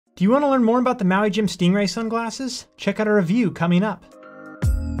Do you want to learn more about the Maui Jim Stingray sunglasses? Check out our review coming up.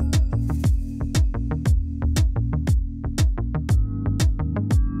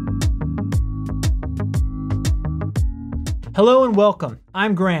 Hello and welcome.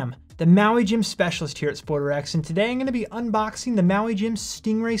 I'm Graham, the Maui Jim specialist here at SportRx, and today I'm going to be unboxing the Maui Jim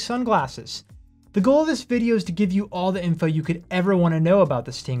Stingray sunglasses. The goal of this video is to give you all the info you could ever want to know about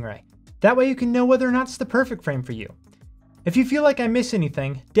the Stingray. That way you can know whether or not it's the perfect frame for you. If you feel like I miss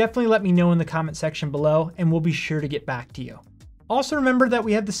anything, definitely let me know in the comment section below and we'll be sure to get back to you. Also remember that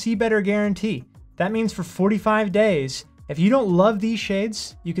we have the See Better guarantee. That means for 45 days, if you don't love these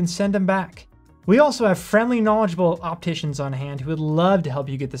shades, you can send them back. We also have friendly, knowledgeable opticians on hand who would love to help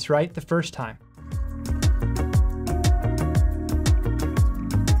you get this right the first time.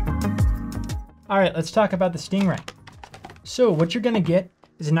 All right, let's talk about the Stingray. So what you're gonna get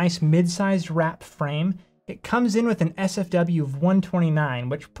is a nice mid-sized wrap frame. It comes in with an SFW of 129,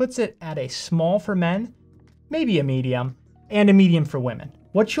 which puts it at a small for men, maybe a medium, and a medium for women.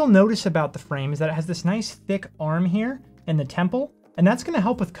 What you'll notice about the frame is that it has this nice thick arm here in the temple, and that's gonna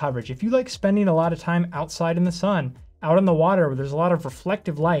help with coverage. If you like spending a lot of time outside in the sun, out on the water where there's a lot of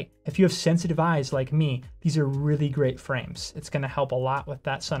reflective light, if you have sensitive eyes like me, these are really great frames. It's gonna help a lot with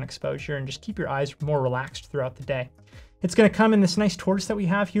that sun exposure and just keep your eyes more relaxed throughout the day. It's gonna come in this nice tortoise that we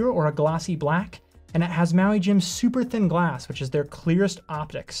have here, or a glossy black, and it has Maui Jim's super thin glass, which is their clearest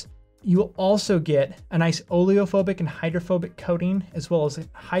optics. You will also get a nice oleophobic and hydrophobic coating, as well as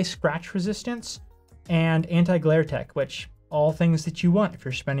high scratch resistance and anti-glare tech, which all things that you want if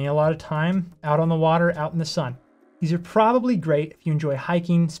you're spending a lot of time out on the water, out in the sun. These are probably great if you enjoy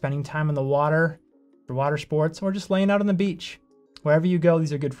hiking, spending time in the water, for water sports, or just laying out on the beach. Wherever you go,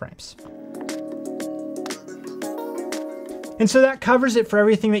 these are good frames. And so that covers it for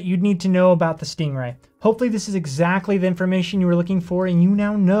everything that you'd need to know about the Stingray. Hopefully this is exactly the information you were looking for, and you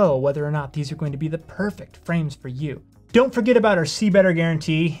now know whether or not these are going to be the perfect frames for you. Don't forget about our See Better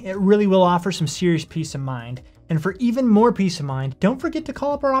guarantee. It really will offer some serious peace of mind. And for even more peace of mind, don't forget to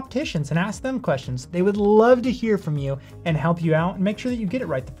call up our opticians and ask them questions. They would love to hear from you and help you out and make sure that you get it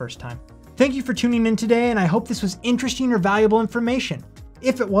right the first time. Thank you for tuning in today, and I hope this was interesting or valuable information.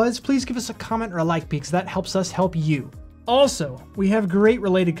 If it was, please give us a comment or a like because that helps us help you. Also, we have great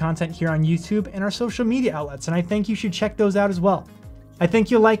related content here on YouTube and our social media outlets, and I think you should check those out as well. I think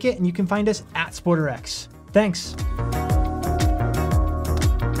you'll like it, and you can find us at SportRx. Thanks.